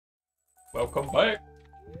Welcome back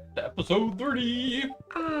to episode 30.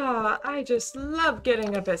 Ah, I just love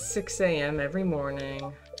getting up at 6 a.m. every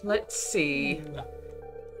morning. Let's see.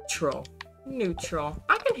 Neutral. Neutral.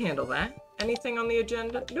 I can handle that. Anything on the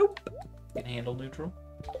agenda? Nope. Can handle neutral.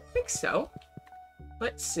 I think so.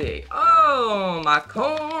 Let's see. Oh, my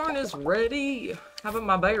corn is ready. How about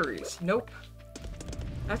my berries? Nope.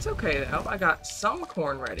 That's okay, though. I got some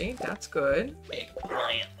corn ready. That's good.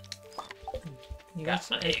 Eggplant. You Got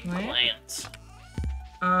some my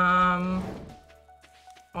eggplants.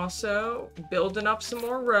 Also, building up some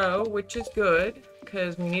more row, which is good,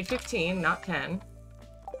 because we need 15, not 10.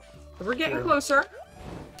 But we're getting closer.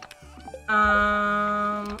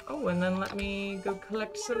 Oh, and then let me go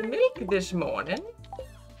collect some milk this morning.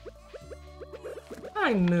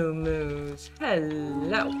 Hi, Moo Moos.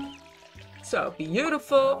 Hello. So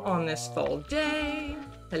beautiful on this fall day.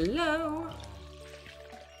 Hello.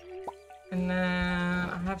 And then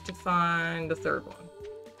I have to find the third one.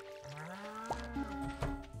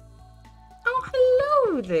 Oh,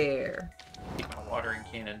 hello there. Keep my watering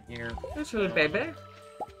can in here. There's little baby.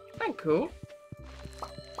 Thank you.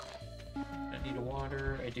 I need a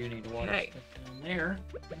water. I do need water. Okay. In there.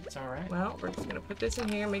 That's alright. Well, we're just gonna put this in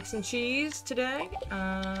here, make some cheese today.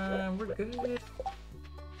 We're good.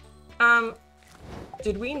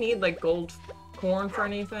 Did we need like gold corn for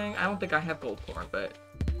anything? I don't think I have gold corn, but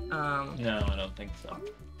No, I don't think so.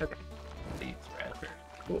 okay. Seeds, raspberry.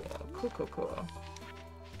 Cool, cool.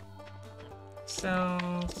 So,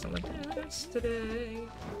 some of this today,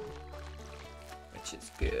 which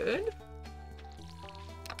is good.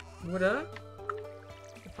 What up?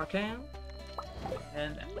 If I can.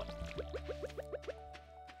 And that one.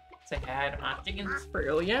 Say hi to my chickens.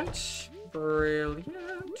 Brilliant.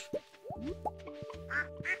 Brilliant.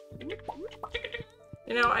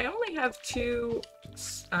 You know, I only have 2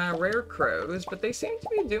 rare crows, but they seem to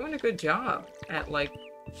be doing a good job at, like,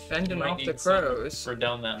 fending off the crows. For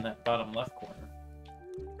down in that bottom left corner.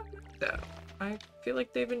 Though. I feel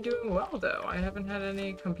like they've been doing well, though. I haven't had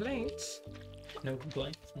any complaints. No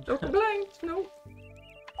complaints? No complaints, no.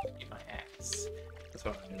 Get my axe. That's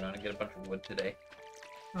what I'm doing. I'm gonna get a bunch of wood today.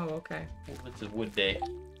 Oh, okay. It's a wood day.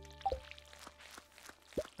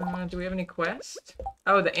 Do we have any quest?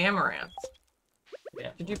 Oh, the amaranth. Yeah.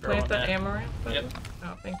 Did you growing plant that amaranth? Yep.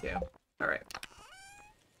 Oh, thank you. Alright.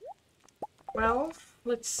 Well,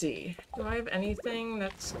 let's see. Do I have anything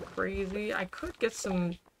that's crazy? I could get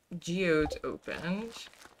some geodes opened.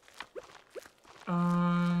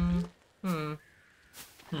 Oh,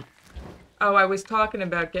 I was talking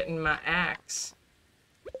about getting my axe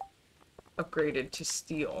upgraded to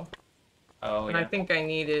steel. Oh, And yeah. I think I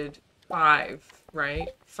needed 5, right?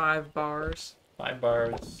 5 bars. 5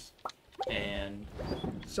 bars and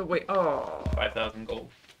So wait, oh, 5,000 gold.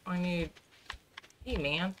 I need... Hey,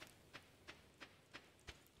 man.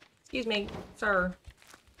 Excuse me, sir.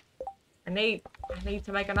 I need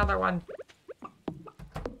to make another one.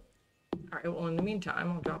 Alright, well, in the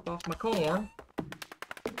meantime, I'll drop off my corn.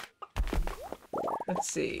 Let's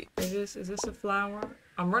see. Is this a flower?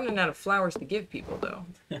 I'm running out of flowers to give people, though.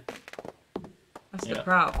 That's the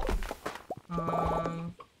problem.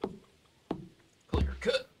 Clear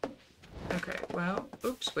cut. Okay, well,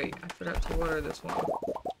 oops, wait, I forgot to water this one.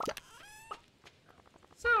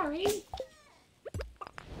 Sorry.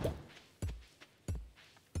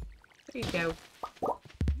 There you go.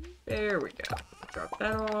 There we go. Drop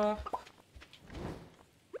that off.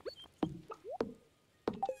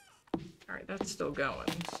 Alright, that's still going.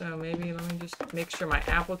 So maybe let me just make sure my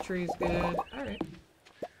apple tree is good. Alright.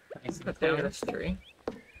 Nice and Put down clear. this tree.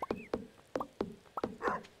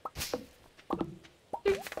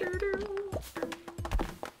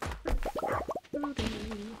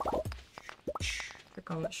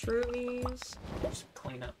 Click on the shroomies. Just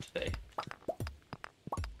clean up today.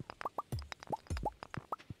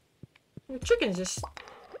 Your chicken's just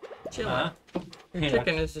chilling. Your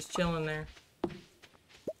chicken is just chilling there.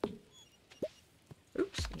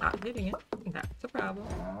 Oops, not hitting it. That's a problem.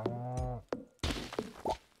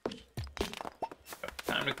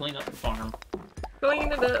 Time to clean up the farm.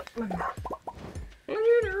 Clean it up. Clean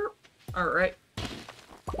it up. Alright.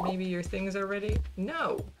 Maybe your things are ready?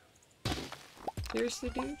 No. Seriously,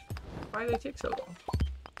 dude? Why do they take so long?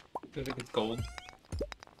 I think it's gold.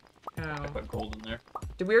 I Oh. put gold in there.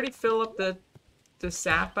 Did we already fill up the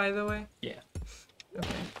sap, by the way? Yeah. Okay.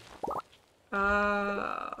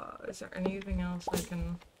 Is there anything else I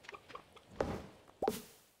can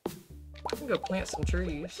go plant some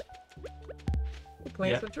trees.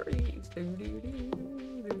 Plant some trees.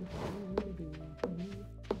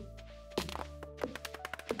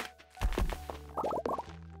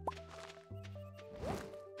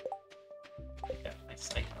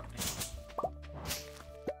 sight on me.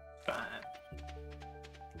 Fine.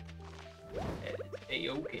 That is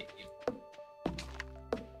A-okay.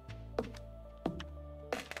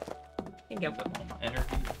 You can Put all my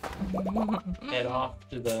energy. Head off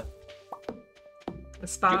to the... the You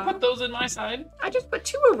spa. put those in my side? I just put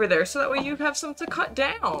 2 over there so that way you have some to cut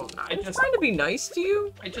down. I'm just- trying to be nice to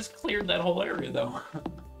you. I just cleared that whole area, though.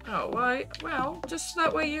 Oh, why? Well, just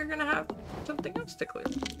that way you're gonna have something else to clear.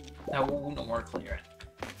 No, no more clearing.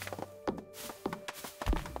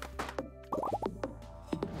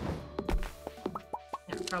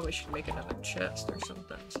 Yeah, probably should make another chest or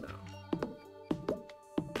something, so.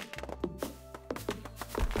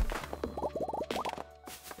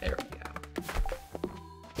 There we go.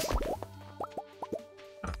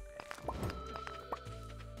 Okay.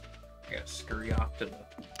 I gotta scurry off to the...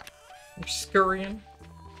 You're scurrying.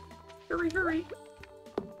 Hurry, hurry.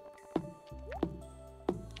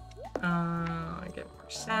 I get more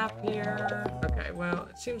sap here. Okay, well,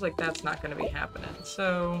 it seems like that's not going to be happening,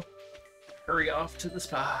 so Hurry off to the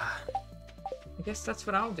spa. I guess that's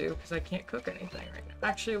what I'll do, because I can't cook anything right now.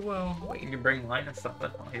 Actually, well, You wait. can bring Linus something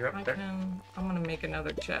while you're up there. I'm going to make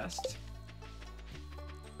another chest.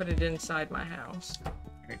 Put it inside my house.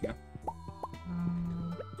 There you go.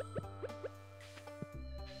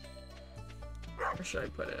 Where should I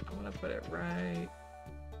put it? I'm going to put it right...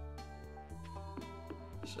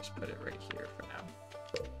 Let's just put it right here for now.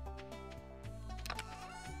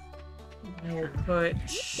 I will put...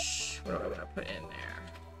 What do I want to put in there?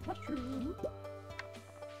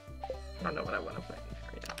 I don't know what I want to put in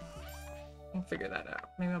there yet. I'll figure that out.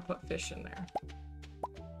 Maybe I'll put fish in there.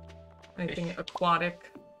 Anything Fish.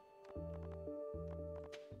 aquatic.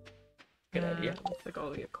 Good idea. Looks like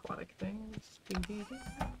all the aquatic things.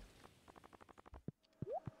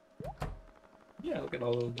 Yeah, look at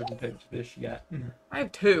all those different types of fish you got. I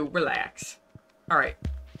have 2. Relax. Alright.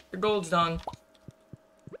 Your gold's done.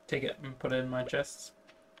 Take it and put it in my chests.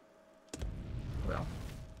 Well,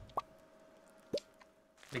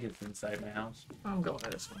 I think it's inside my house. I'm going to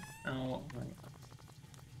this one. Oh,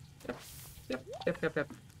 Yep.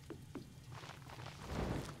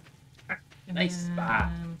 And Nice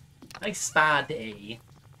spa. then- nice spa day.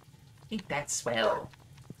 Ain't that swell?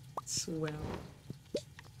 Swell.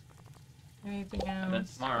 Anything else? And then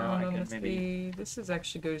tomorrow going I on can this maybe feed? This is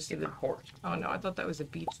actually goes to Get the the... horse. Oh no, I thought that was a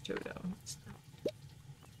beach totem. It's not.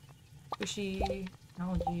 Fishy,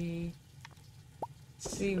 algae,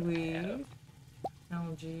 seaweed,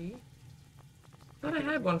 algae. Thought I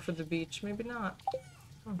had one for the beach, maybe not.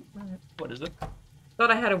 Oh, alright. What is it?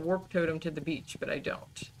 Thought I had a warp totem to the beach, but I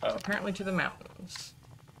don't. Oh. Apparently to the mountains.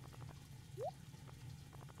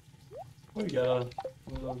 We got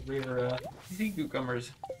one of those river sea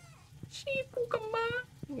cucumbers. Sheep, come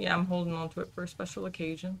on. Yeah, I'm holding on to it for a special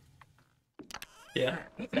occasion. Yeah.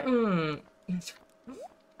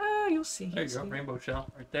 Oh, you'll see. There you you'll go. see. Rainbow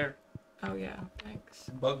shell right there. Oh yeah, thanks.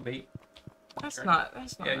 Bug bait. That's Turn- not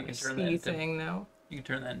Yeah, you a can turn that sea into- thing though. You can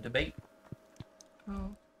turn that into bait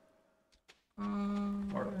Oh.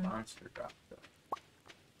 or a monster drop.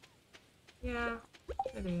 Yeah,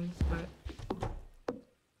 it is, but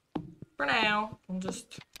for now, I'll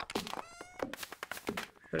just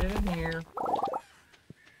put it in here.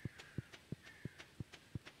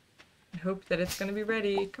 I hope that it's gonna be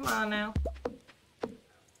ready. Come on now.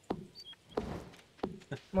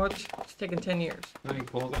 What? It's taking 10 years. Then he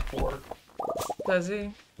pulls at 4. Does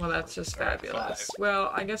he? Well, that's just Or at fabulous. 5.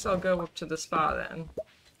 Well, I guess I'll go up to the spa then.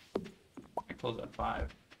 I close at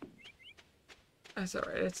 5. That's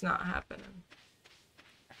alright, it's not happening.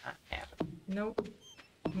 Not happening. Nope.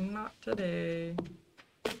 Not today.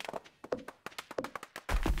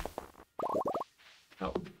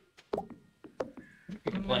 Oh. You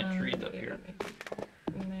can plant trees up here.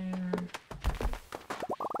 In there.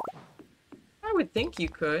 I would think you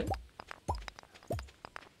could.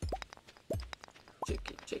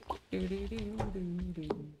 Chicky, chicky, doo doo doo doo doo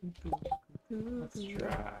doo. Let's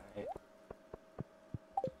try.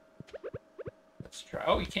 Let's try.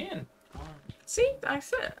 Oh, you can. 1, See, I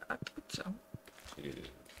said, I thought so. 2,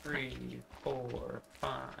 3, 4,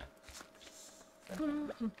 5. Why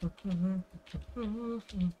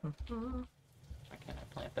can't I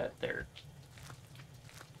plant that there?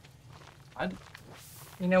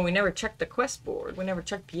 You know, we never checked the quest board. We never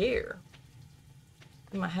checked Pierre.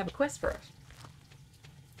 You might have a quest for us.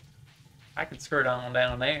 I can skirt on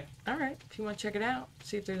down there. Alright, if you want to check it out,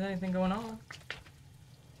 see if there's anything going on.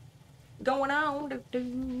 Going on. Doo,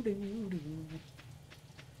 doo, doo, doo.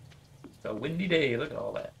 It's a windy day. Look at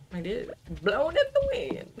all that. I did. Blowing in the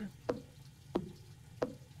wind.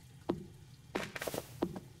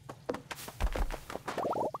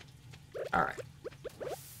 Alright.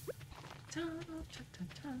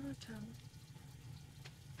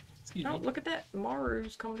 Excuse Oh, me. look at that.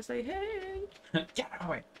 Maru's coming to say hey. Get out of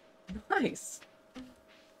the way. Nice.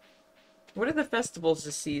 What are the festivals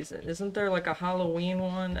this season? Isn't there like a Halloween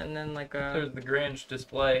one and then like a... There's the Grange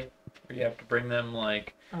display where you have to bring them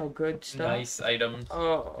like Oh, good stuff. nice items.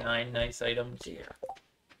 Oh. 9 nice items. Dear.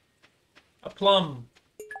 A plum.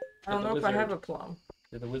 I don't know if I have a plum.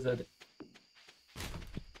 To the wizard.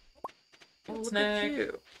 Oh, look Snack. at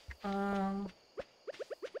you. Hello,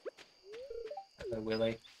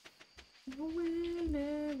 Willie.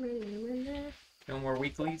 Willy. No more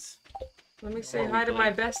weeklies. Let me say hi to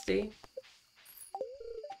my bestie.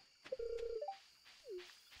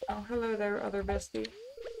 Oh, hello there, other bestie.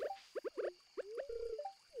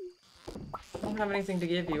 I don't have anything to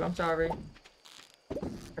give you. I'm sorry.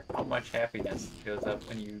 How much happiness goes up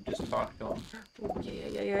when you just talk to them.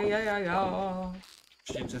 Yeah.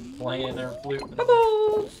 She's just playing her flute.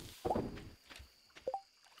 Bubbles!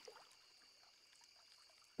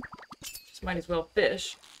 Just might as well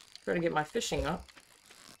fish. Try to get my fishing up.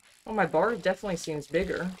 Oh, my bar definitely seems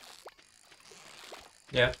bigger.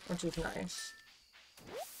 Yeah. Which is nice.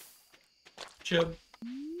 Chub.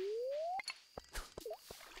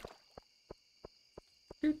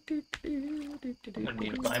 I'm gonna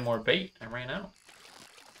need to buy more bait. I ran out.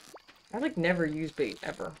 I like never use bait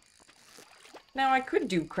ever. Now I could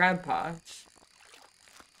do crab pots.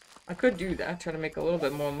 I could do that, try to make a little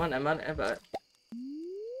bit more money, but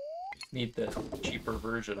Need the cheaper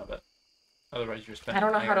version of it. Otherwise, you're spending. I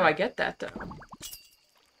don't know how do I higher. get that though.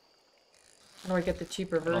 How do I get the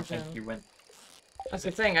cheaper I don't version? think you went. That's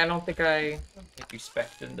the thing. I don't think I. If you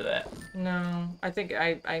spec'd into that. No, I think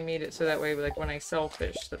I made it so that way, like when I sell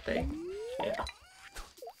fish, that they Yeah.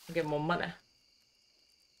 get more money.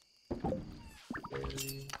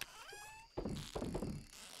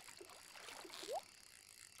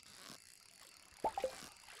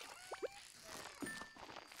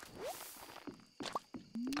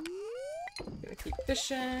 Gonna keep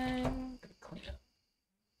fishing. Clean up.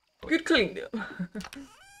 Good cleanup.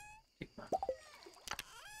 Take my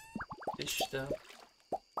fish stuff.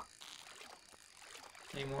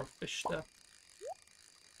 Any more fish stuff?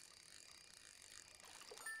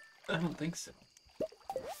 I don't think so.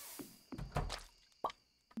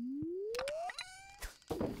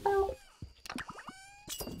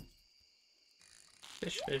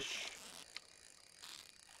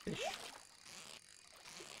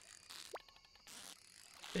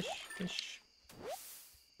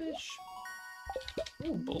 Fish.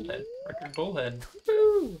 Ooh, bullhead. Record bullhead.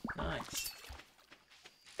 Woo! Nice.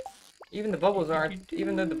 Even the bubbles aren't.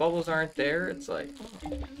 Even though the bubbles aren't there, it's like.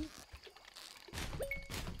 Oh.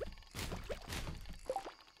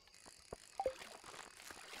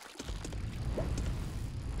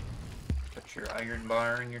 Put your iron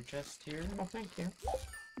bar in your chest here. Oh, thank you.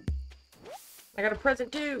 I got a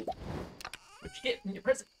present too. What you get in your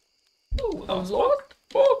present? Ooh, A lost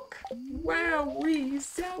book. Wow, we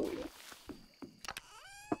zowie.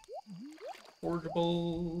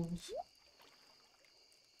 Forgeables.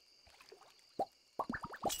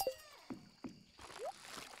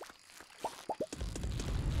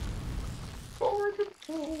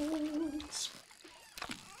 Forgeables.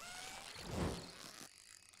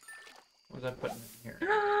 What was I putting in here?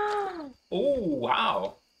 Oh,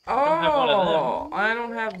 wow. Oh, don't have one of them. I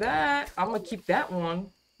don't have that. I'm gonna keep that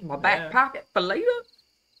one in my back Yeah. pocket for later.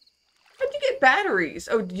 How'd you get batteries?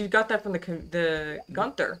 Oh, you got that from the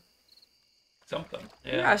Gunther. Something.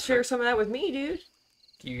 Yeah, share some of that with me, dude.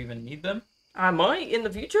 Do you even need them? I might in the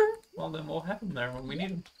future. Well, then we'll have them there when we need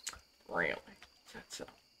them. Really? That's so.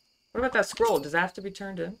 What about that scroll? Does that have to be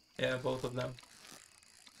turned in? Yeah, both of them.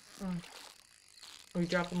 We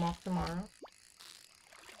drop them off tomorrow.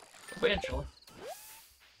 Eventually.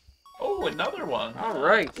 Oh, another one. All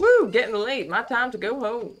right. Woo, getting late. My time to go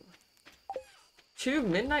home. 2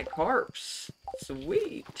 midnight carps.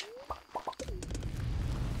 Sweet.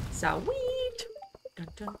 Sweet. Dun,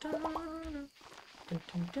 dun, dun. Dun,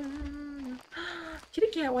 dun, dun. Kitty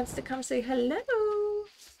cat wants to come say hello.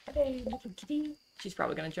 Hello, little kitty. She's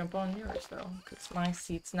probably gonna jump on yours though, because my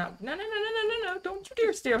seat's not. No! Don't you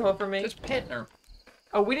dare steal her from me. Just petting her.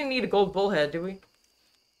 Oh, we didn't need a gold bullhead, do we?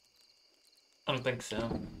 I don't think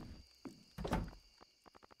so.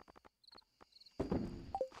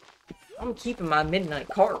 I'm keeping my midnight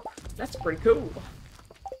carp. That's pretty cool.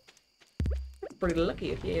 That's pretty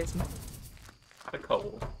lucky if you ask me. Out of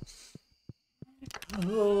coal.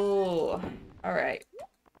 Oh, all right.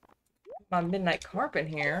 My midnight carp in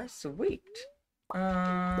here, sweet.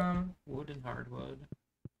 Wood and hardwood.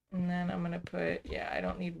 And then I'm gonna put. Yeah, I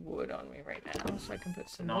don't need wood on me right now, so I can put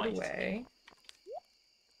some wood Nice. away.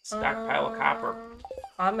 Stockpile of copper.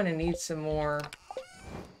 I'm gonna need some more,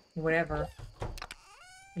 whatever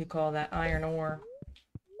you call that, iron ore.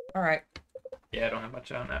 All right. Yeah, I don't have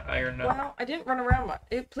much on that iron now. Well, I didn't run around much.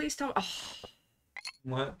 Please tell me. Oh,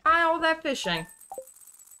 What? all that fishing.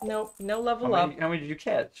 Nope, no level up. How many did you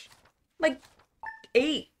catch? Like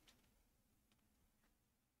 8.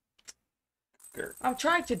 Skirt. I'm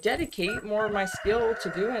trying to dedicate more of my skill to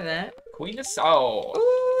doing that. Queen of Salt.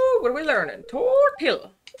 Ooh, what are we learning?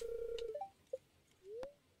 Tortilla.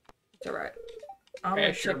 It's alright. I'm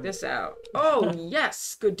gonna check this out. Oh,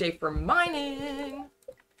 yes! Good day for mining!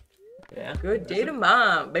 Yeah. Good day to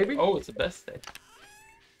mine, baby. Oh, it's the best day.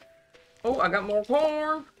 Oh, I got more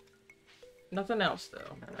corn. Nothing else,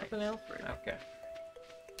 though. Nice. Nothing else right now. Okay.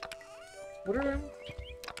 What are them?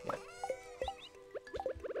 What?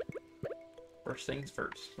 First things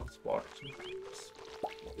first. Let's water some crops.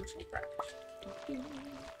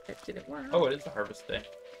 That didn't work. Oh, it is the harvest day.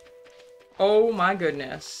 Oh my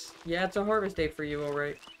goodness. Yeah, it's a harvest day for you,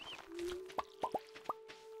 alright.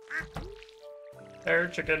 There,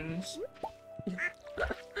 chickens.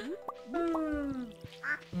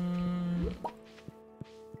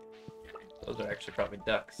 Those are actually probably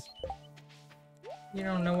ducks. You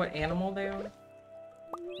don't know what animal they are?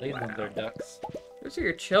 These ones are ducks. Those are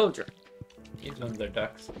your children. These ones are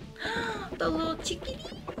ducks. The little chickies.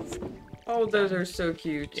 Oh, those are so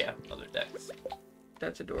cute. Yeah, those are ducks.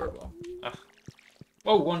 That's adorable. Ugh.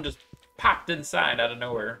 Whoa, one just popped inside out of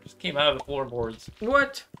nowhere. Just came out of the floorboards.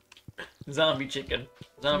 What? Zombie chicken.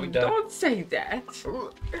 Zombie duck. Don't say that.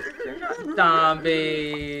 They're not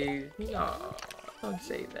zombies. No, don't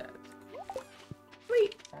say that.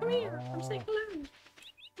 Wait, come here. I'm saying hello.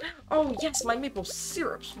 Oh, yes, my maple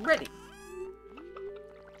syrup's ready.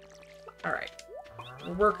 All right.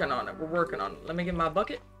 We're working on it. We're working on it. Let me get my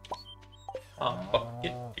bucket.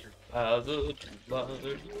 Bucket.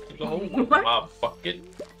 What? My bucket.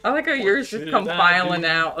 I like how yours just should come I filing do?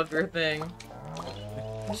 out of your thing.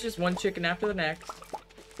 It's just one chicken after the next.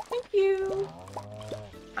 Thank you.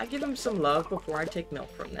 I give them some love before I take milk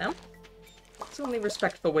from them. It's the only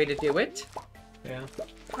respectful way to do it. Yeah.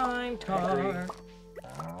 Pine tar.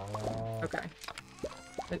 Okay.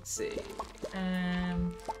 Let's see.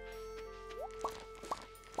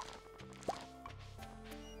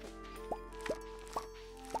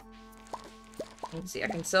 Let's see. I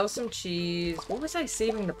can sell some cheese. What was I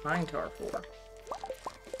saving the pine tar for?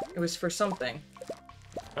 It was for something.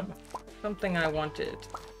 Something I wanted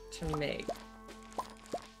to make.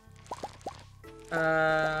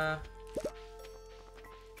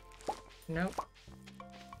 Nope.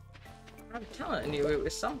 I'm telling you, it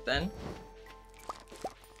was something.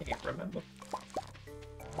 I can't remember.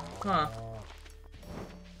 Huh.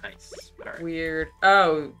 Nice. Alright. Weird.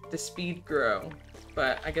 Oh, the speed grow.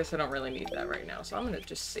 But I guess I don't really need that right now, so I'm gonna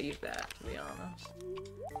just save that, to be honest.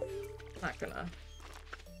 Not gonna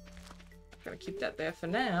keep that there for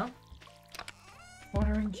now.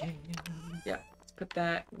 Watering can. Yeah, let's put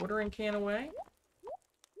that watering can away.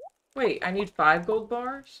 Wait, I need 5 gold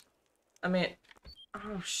bars? I mean,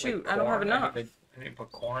 oh shoot, Wait, I don't have corn? enough. I need to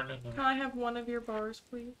put corn in Can them. I have one of your bars,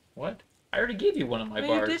 please? What? I already gave you one of my No,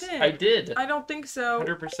 bars. you didn't. I did. I don't think so.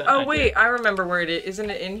 100%. Oh I wait, did. I remember where it is. Isn't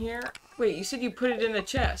it in here? Wait, you said you put it in the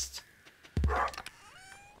chest.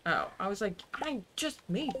 Oh, I was like, I just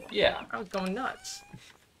made one. Yeah. I was going nuts.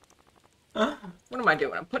 Huh? What am I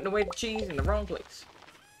doing? I'm putting away the cheese in the wrong place.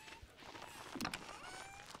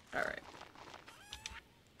 Alright.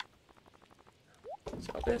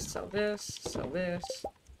 Sell this, sell this, sell this.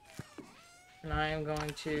 And I am going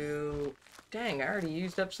to... Dang, I already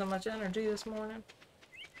used up so much energy this morning.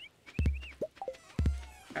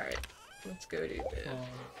 Alright, let's go do this.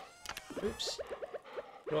 Oops.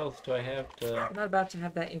 What else do I have to... I'm not about to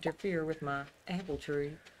have that interfere with my apple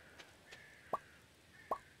tree.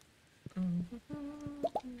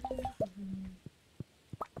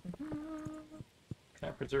 Can I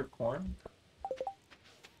preserve corn?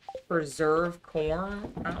 Preserve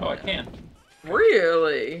corn? Oh, I can.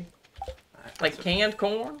 Really? Like That's canned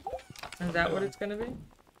corn? Is that what it's gonna be?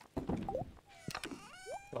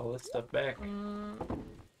 all this stuff back.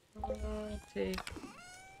 I'll take...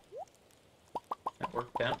 That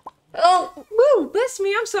worked out. Oh, woo! Bless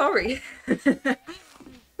me, I'm sorry.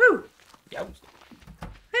 Woo! Yowza.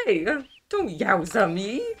 Hey, don't yowza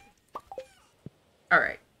me.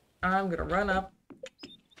 Alright, I'm gonna run up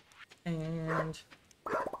and...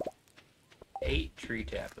 8 tree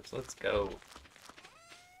tablets. Let's go.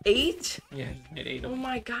 8? Yeah, you need 8 of Oh them.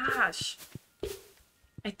 my gosh.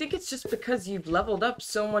 I think it's just because you've leveled up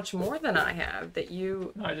so much more than I have that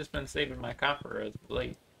you... No, I just been saving my copper as of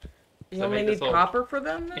late. You So I only made this need little- copper for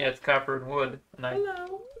them then? Yeah, it's copper and wood. And I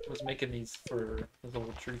Hello. was making these for this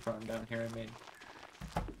little tree farm down here I made.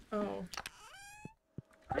 Oh.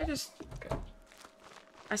 Okay.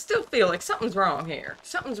 I still feel like something's wrong here.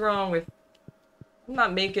 Something's wrong with... I'm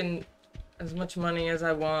not making as much money as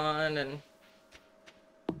I want, and...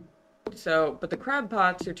 So, but the crab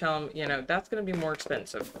pots, you're telling me, you know, that's going to be more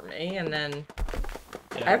expensive for me, and then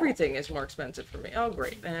everything is more expensive for me. Oh,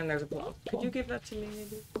 great. And there's a plum. Could you give that to me,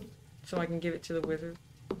 maybe? So I can give it to the wizard?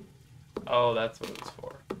 Oh, that's what it was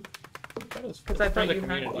for. That was for I thought the you had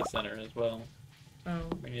community one. center as well. Oh.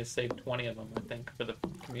 We need to save 20 of them, I think, for the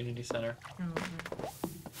community center.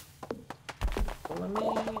 Well,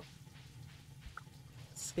 let me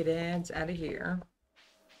skidads out of here.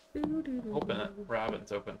 Hoping that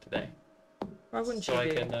Robin's open today. Why wouldn't so she I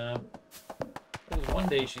be? can, there's one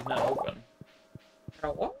day she's not open.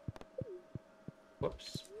 Oh, what?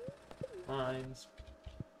 Whoops. Lines.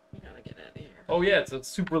 You gotta get out of here. Oh yeah, it's a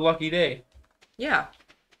super lucky day. Yeah.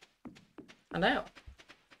 I know.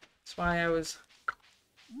 That's why I was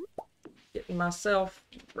getting myself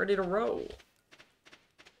ready to roll.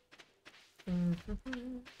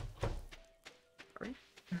 Sorry.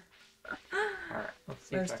 Alright, let's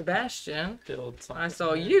see There's if Sebastian. build something. I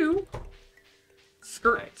saw you.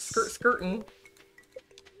 Nice. Skirting.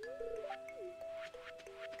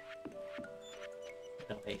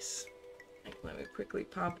 Nice. Let me quickly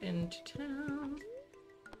pop into town.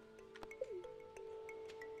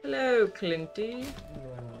 Hello, Clinty. I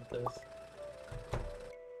want this.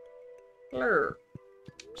 Hello.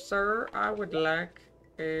 Sir, I would like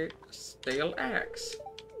a steel axe.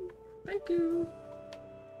 Thank you.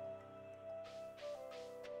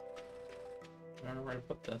 I don't know where to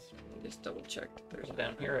put this. Just double check. There's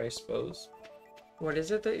down here, I suppose. What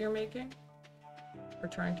is it that you're making? Or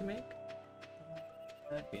trying to make?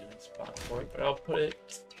 That'd be a nice spot for it, but I'll put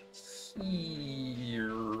it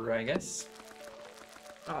here, I guess.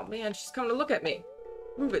 Oh man, she's coming to look at me.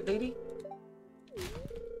 Move it, lady.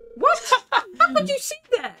 What? How could you see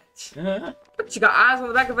that? What, she got eyes on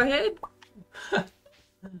the back of her head?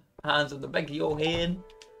 Hands on the back of your head.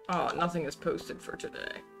 Oh, nothing is posted for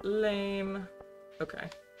today. Lame. Okay.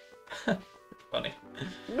 Funny.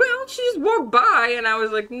 Well, she just walked by and I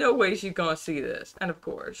was like, no way she's gonna see this. And of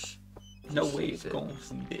course. No way she's gonna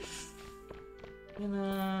see this. You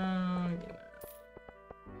know.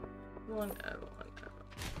 Whatever.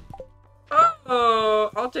 Oh,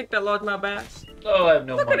 I'll take that largemouth bass. Oh, I have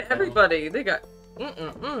no Look money at everybody. They got...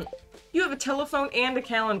 You have a telephone and a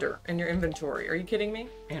calendar in your inventory. Are you kidding me?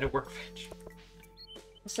 And a workbench.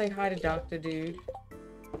 I'll say hi to Dr. Dude.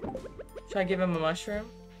 Should I give him a mushroom?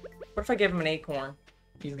 What if I give him an acorn?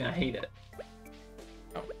 He's gonna hate it.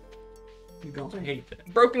 Oh. He's gonna hate it.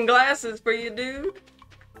 Broken glasses for you, dude.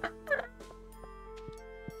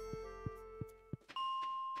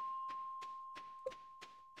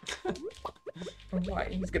 Why?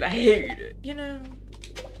 He's gonna hate it. You know.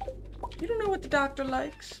 You don't know what the doctor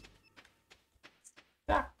likes.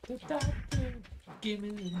 Doctor, give me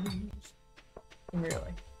the news.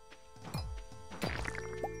 Really.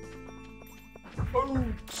 Oh,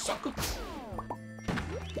 sucker.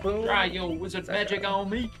 Boom. Try your wizard magic on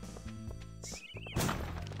me.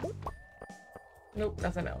 Nope,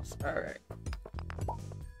 nothing else. Alright.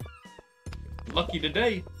 Lucky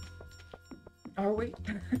today. Are we?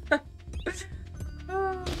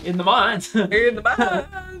 In the mines. In the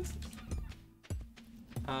mines.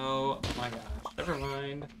 Oh my gosh. Never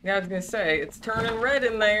mind. Yeah, I was gonna say, it's turning red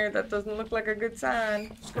in there. That doesn't look like a good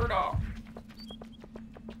sign. Skirt off.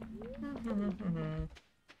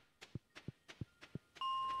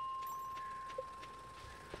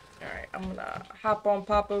 Alright, I'm gonna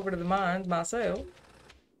pop over to the mines myself.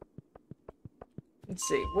 Let's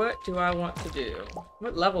see, what do I want to do?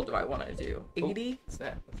 What level do I want to do? 80? What's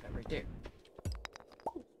that? What's that right there?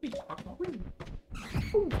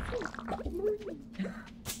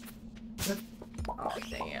 Oh,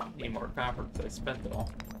 damn. Need more copper because I spent it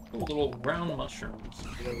all. Ooh, little round mushrooms.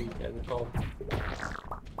 Whatever you guys are called.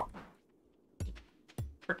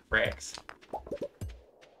 Frick fracks.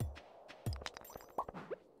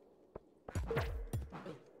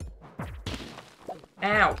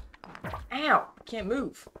 Ow! Ow! I can't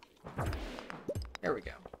move. There we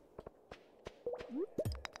go.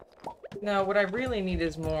 Now, what I really need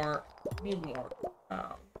is more... I need more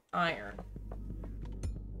iron.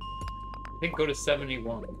 I think go to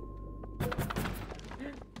 71. Alright,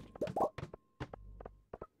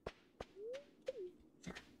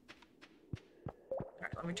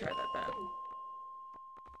 let me try that then.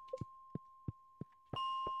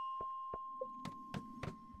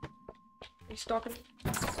 Are you stalking me?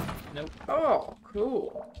 Nope. Oh,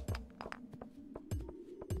 cool.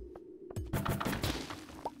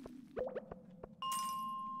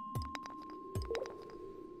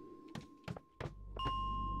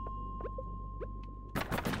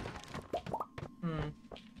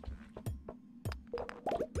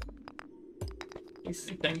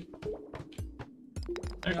 Anything?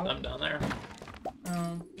 There's Nope. some down there.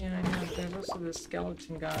 Oh, yeah, I know. There's also this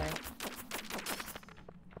skeleton guy.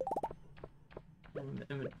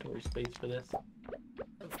 Inventory space for this.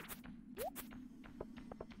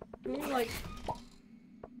 Can you, like,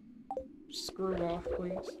 screw off,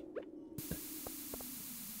 please?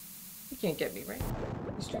 You can't get me, right?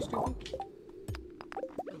 Mr. Stupid?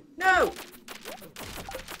 No!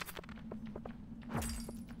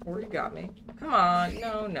 Or you got me. Come on.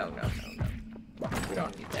 No, no, no, no, no. We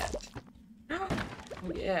don't need that. Oh,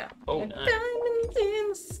 yeah. Oh, And nice. diamonds in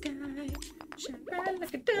the sky. Shine bright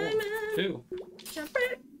like a diamond. Oh, two. Shine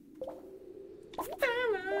bright.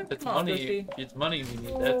 Diamond. It's Come on, money. Christy. It's money you need.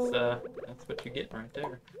 That's what you're getting right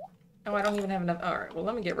there. Oh, I don't even have enough. Alright, well,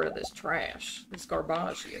 let me get rid of this trash. This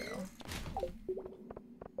garbaggio.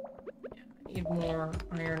 Yeah, I need more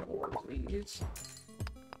iron ore, please.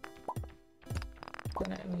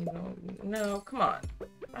 No, come on.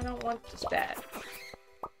 I don't want this bad.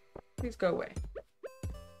 Please go away.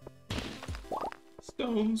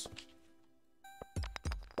 Stones.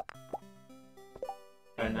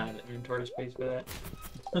 I not have inventory space for that.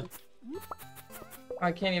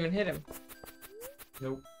 I can't even hit him.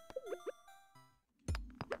 Nope.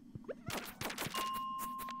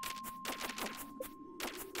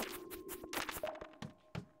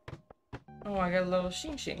 Oh, I got a little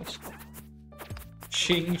shing-shings.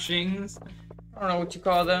 Shing-shings. I don't know what you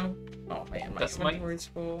call them. Oh man, my Dust mites? inventory's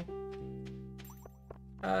full.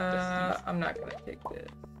 Dust I'm not gonna take this.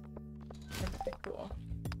 Okay, cool.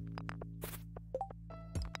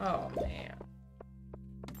 Oh man.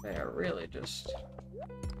 They are really just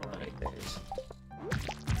Alright. these.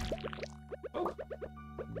 Oh.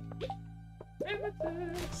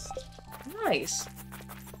 Amethyst. Nice.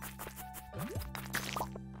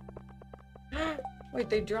 Wait,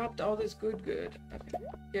 they dropped all this good. Okay,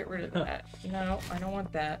 get rid of that. No, I don't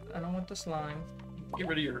want that. I don't want the slime. Get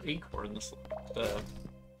rid of your acorn. This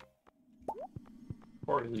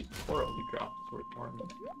coral you dropped is worth more than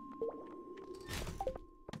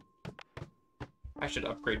I should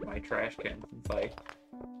upgrade my trash can since I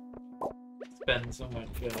spend so much,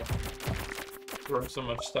 throw so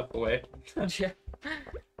much stuff away. Yeah.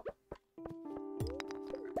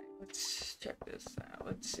 Let's check this out.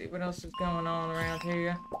 Let's see what else is going on around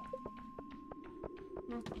here.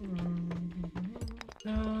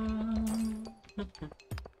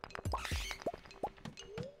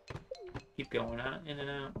 Keep going out, in and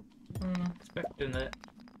out. Expecting that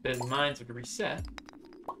the mines would reset.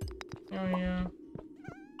 Oh yeah.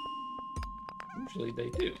 Usually they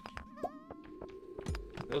do.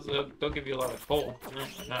 They'll give you a lot of coal. No,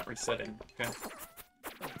 they're not resetting. Okay.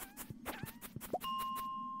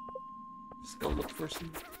 Just go look for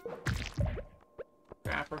some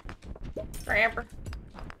crapper. Scrapper.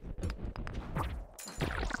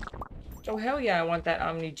 Oh hell yeah, I want that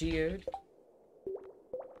Omni Geode.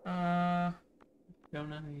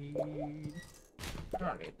 Don't I need... I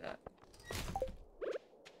don't need that.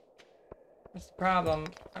 That's the problem.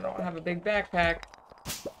 I don't have a big backpack.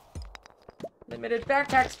 Limited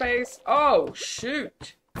backpack space. Oh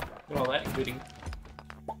shoot! All that goodie.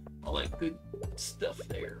 All that good stuff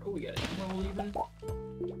there. Oh, we got emerald even.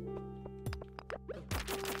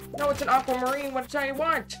 No, it's an aquamarine. What do you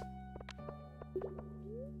want?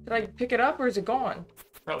 Did I pick it up or is it gone?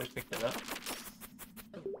 Probably picked it up.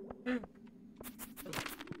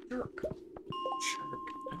 Jerk. Shark.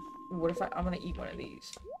 What if I'm gonna eat one of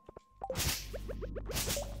these?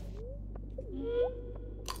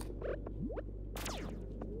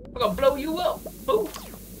 I'm gonna blow you up. Boom.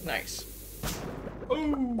 Nice.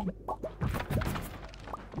 Boom.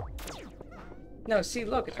 No, see,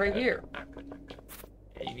 look, it's right here. Not good, not good.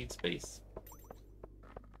 Yeah, you need space.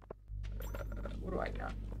 What do I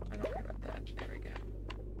not? I don't care about that. There we go.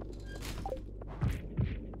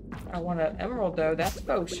 I want an emerald though. That's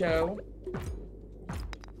faux show.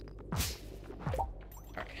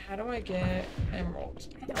 Alright, how do I get emeralds?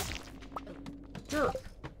 Jerk.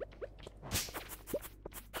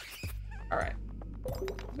 Alright.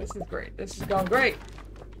 This is great. This is going great.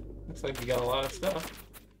 Looks like you got a lot of stuff.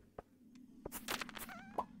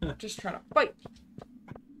 Just trying to fight.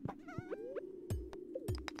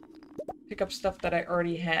 Pick up stuff that I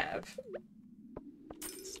already have.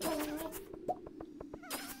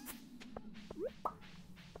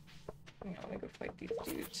 Hang on, let me go fight these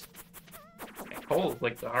dudes. Coal is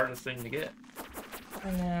like the hardest thing to get.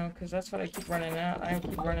 I know, because that's what I keep running out. I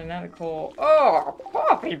keep running out of coal. Oh,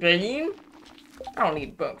 coffee bean! I don't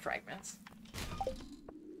need bone fragments.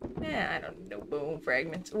 Yeah, I don't need no bone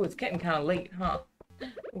fragments. Oh, it's getting kind of late, huh?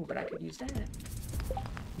 Oh, but I could use that.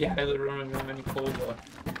 Yeah, I literally don't have any coal left.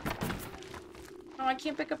 Oh, I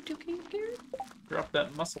can't pick up 2 carrots? Drop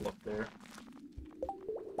that mussel up there.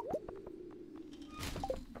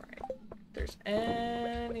 Alright. If there's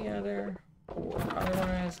any other... Or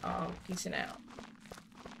otherwise, I'm peacing out.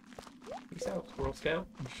 Peace out, Squirrel Scout.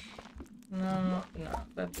 No,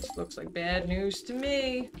 that just looks like bad news to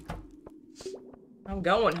me. I'm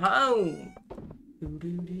going home. I'm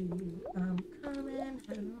coming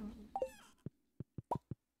home.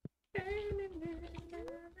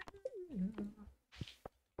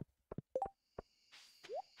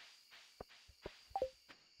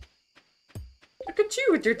 Look at you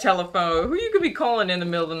with your telephone. Who you could be calling in the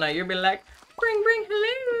middle of the night? You'll be like, bring,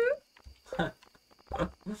 hello.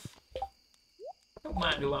 Don't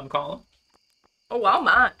mind who I'm calling. Oh, I'll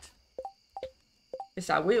mind. Yes,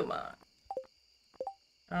 I will mind.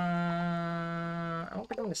 I don't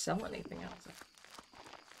think I'm gonna sell anything else.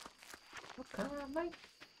 What can I make?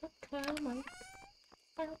 What can I make?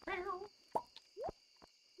 What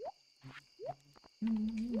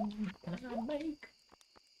can I make?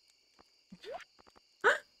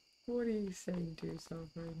 What are you saying to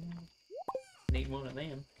yourself right now? Need one of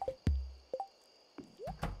them.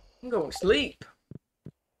 I'm going to sleep.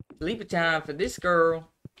 Sleepy time for this girl.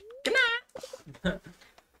 Good night.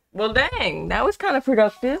 Well, dang, that was kind of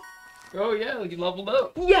productive. Oh yeah, you leveled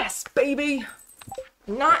up. Yes, baby.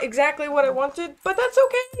 Not exactly what I wanted, but that's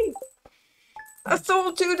okay. I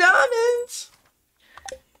sold 2 diamonds.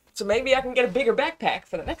 So maybe I can get a bigger backpack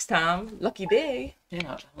for the next time. Lucky day. Yeah,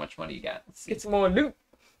 how much money you got? Let's see. Get some more loot.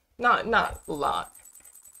 Not a lot.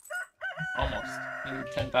 Almost. Maybe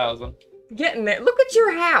 10,000. Getting there. Look at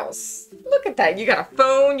your house. Look at that. You got a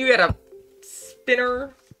phone. You got a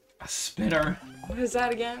spinner. A spinner. What is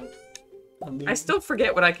that again? I still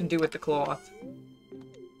forget what I can do with the cloth.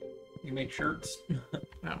 You make shirts?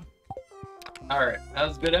 No. Alright, that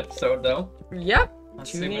was a good episode though. Yep.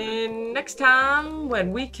 Let's Tune see what in next time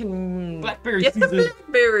when we can Blackberry get the season.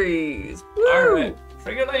 blackberries. Alright,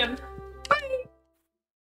 see you then.